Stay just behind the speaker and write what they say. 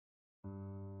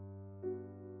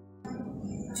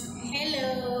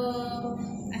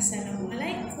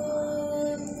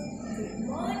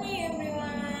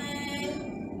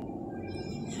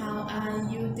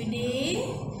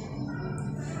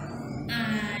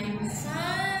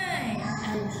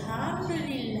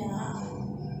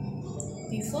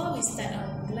Before we start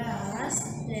our class,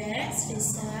 let's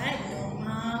recite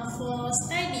Doa for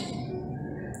study.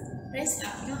 Raise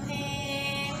up your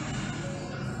hand.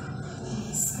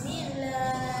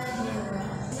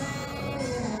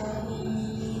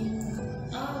 Bismillahirrahmanirrahim.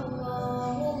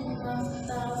 Allahumma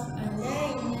ftah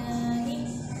alaina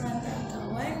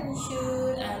hikmataka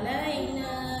wanshur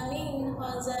alaina min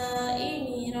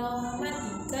khazaini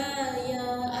rahmatika ya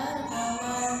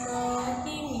arhamar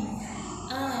rahimin.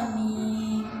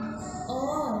 Amin.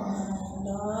 Oh my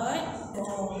Lord,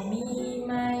 draw me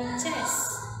my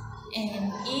chest,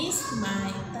 and ease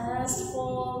my task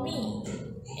for me,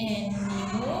 and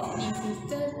remove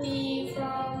difficulty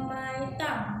from my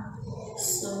tongue,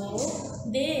 so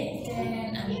they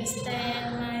can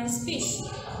understand my speech.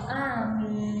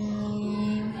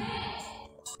 Amin.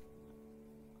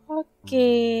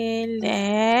 Okay,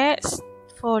 let's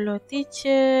follow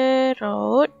teacher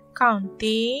rote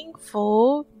counting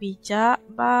for Bijak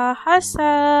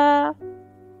Bahasa.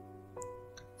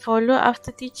 Follow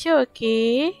after teacher,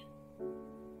 okay?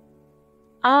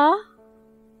 A,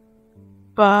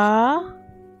 ba,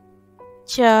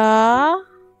 ja,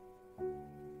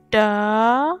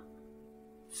 da,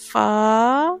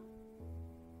 fa,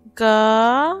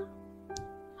 ga,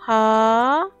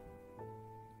 ha,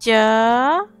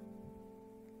 ja,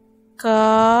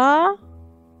 ka,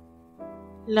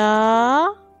 la,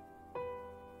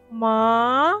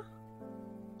 ma,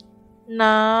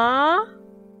 na,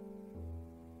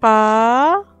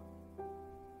 pa,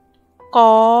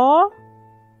 ko,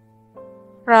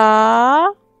 ra,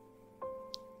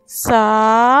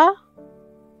 sa,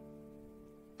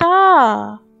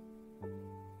 ta,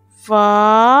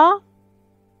 va,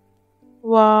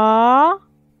 wa,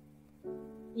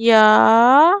 ya,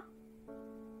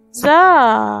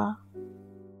 za.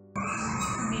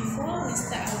 Before we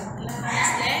start our class,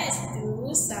 let's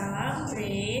do some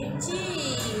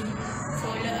stretching.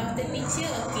 Follow after teacher,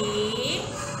 okay?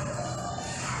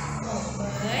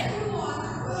 Open,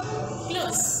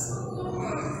 close.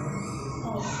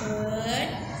 Open,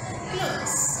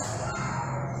 close.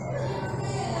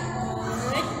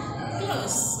 Open,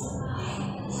 close.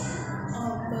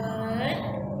 Open,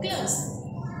 close.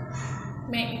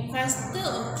 Make faster,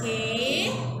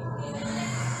 okay?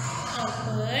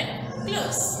 Open,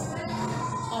 close.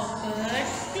 Open,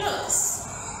 close.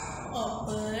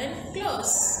 Open,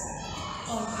 close.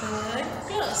 Open,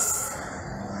 close.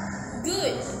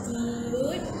 Good,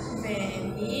 good.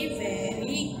 Very,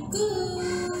 very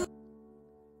good.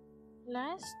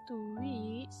 Last 2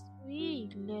 weeks, we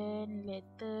learn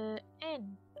letter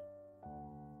N.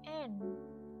 N.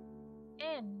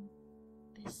 N.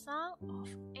 The sound of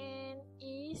N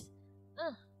is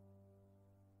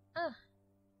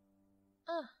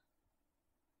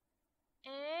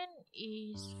N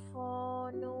is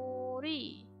for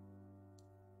Nuri.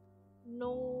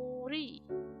 Nuri.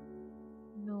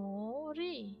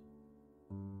 Nuri.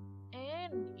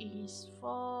 N is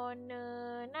for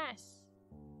Nenas.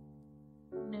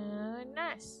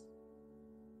 Nenas.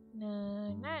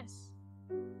 Nenas.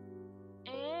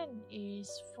 N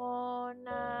is for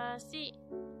Nasi.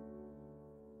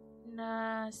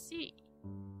 Nasi.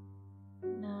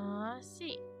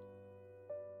 Nasi.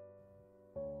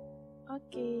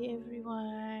 Okay,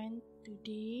 everyone.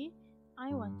 Today,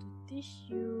 I want to teach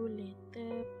you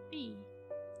letter P.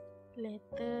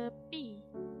 Letter P.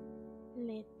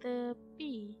 Letter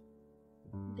P.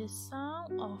 The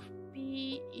sound of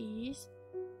P is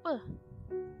P.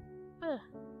 P.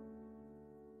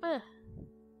 P.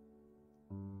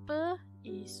 P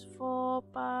is for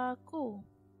Paku.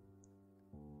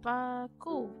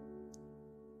 Paku.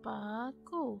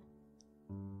 Paku.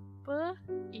 P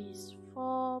is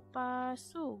for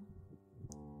Pasu.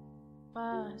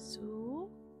 Pasu.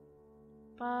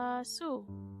 Pasu.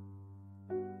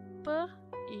 P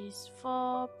is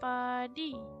for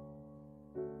Padi.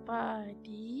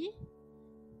 Padi.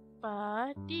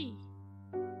 Padi.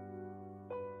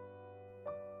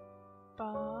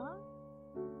 Pa.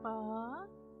 Pa.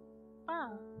 Pa.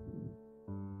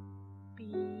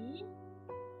 Pi.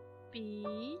 Pi.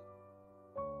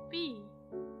 Pi.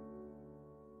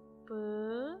 Pe.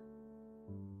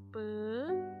 Pe.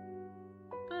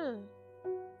 Pe.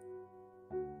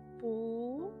 Pu.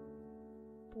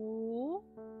 Pu.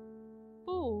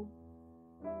 Pu.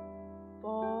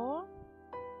 Po.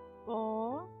 Po.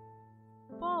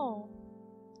 Po.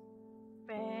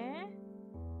 Pe.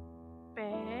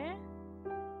 Pe.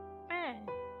 Pe.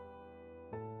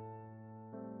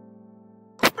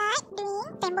 Start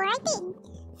doing tempo writing.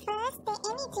 First, the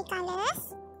any three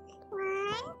colors.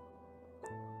 1,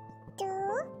 2,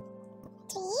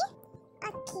 3.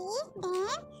 Okay,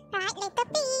 then write letter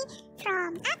P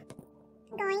from up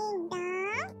Going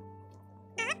down,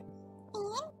 up,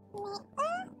 and make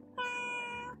a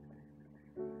round.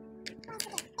 Once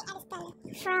again, take other color.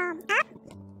 From up,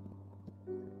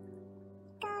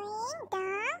 going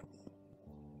down,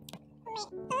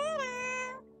 make a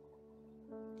round.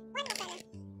 One more color.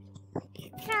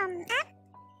 From up,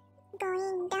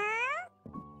 going down,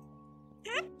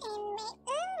 up, and make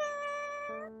a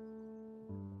round.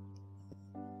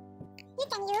 You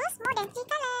can use more than 3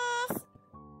 colors.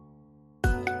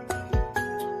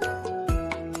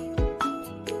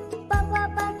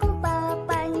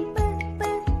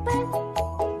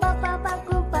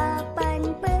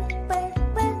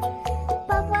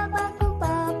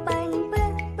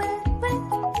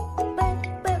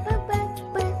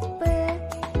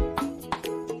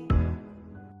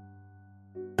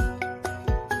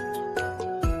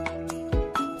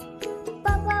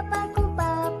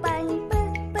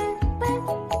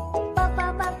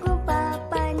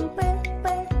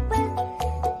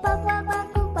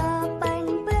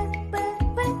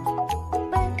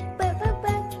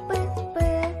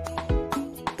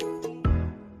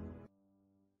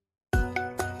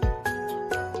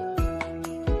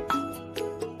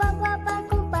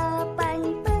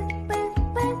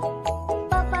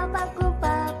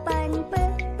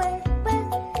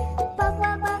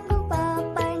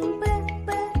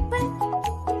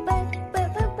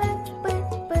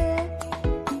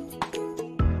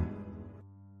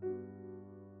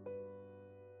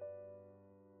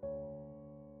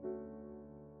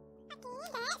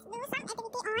 Let's do some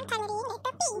activity on coloring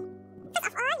letter P. First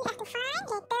of all, you have to find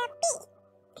letter P.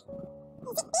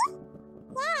 Is it P?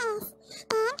 Yes.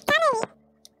 And color it.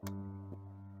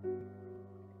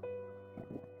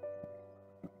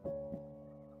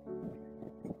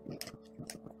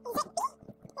 Is it P?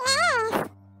 Yes.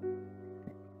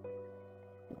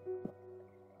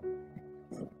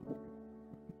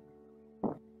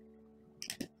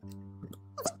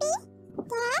 Is it P?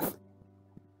 Yes.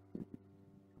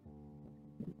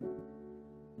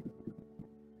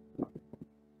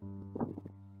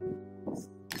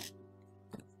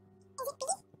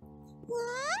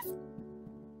 Yes.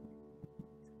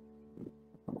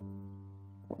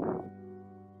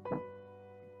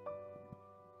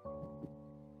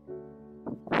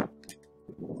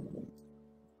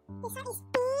 This one is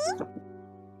P.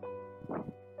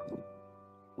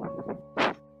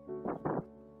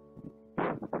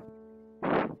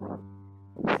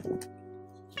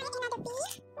 Find another P.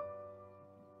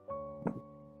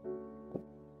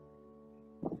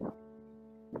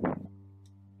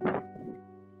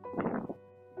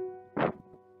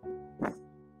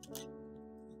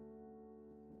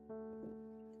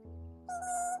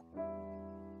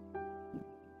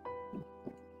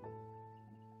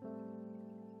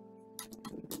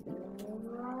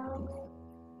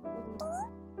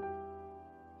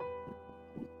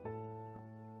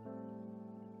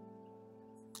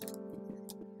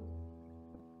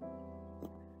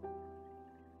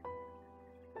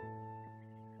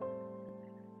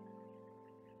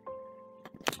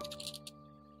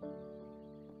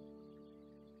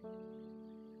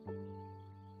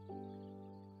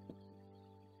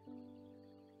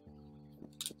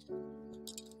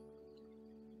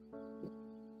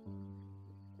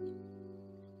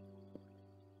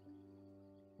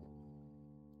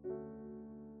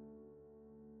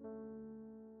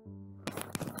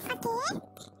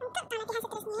 Okey, untuk latihan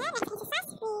seterusnya, next exercise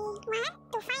we want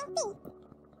to find P.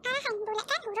 Arahan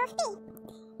bulatkan huruf P.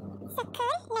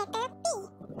 Circle letter P.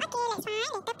 Okay, let's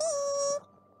find letter P.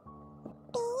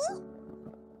 P, P,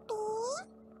 P,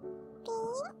 P, P,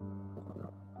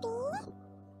 P, P, P, P,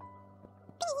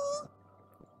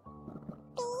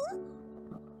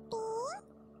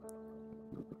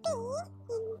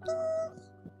 in P, P, P, P, P,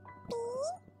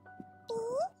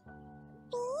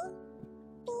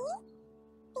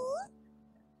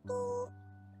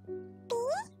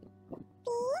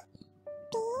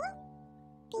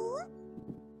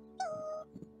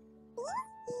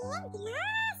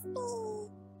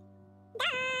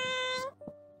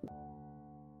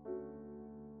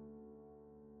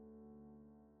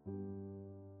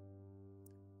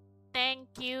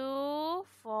 Thank you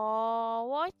for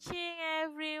watching,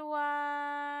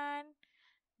 everyone.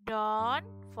 Don't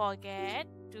forget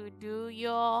to do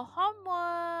your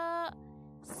homework.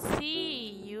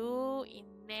 See you in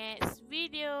next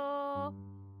video.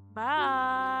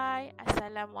 Bye.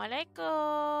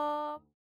 Assalamualaikum.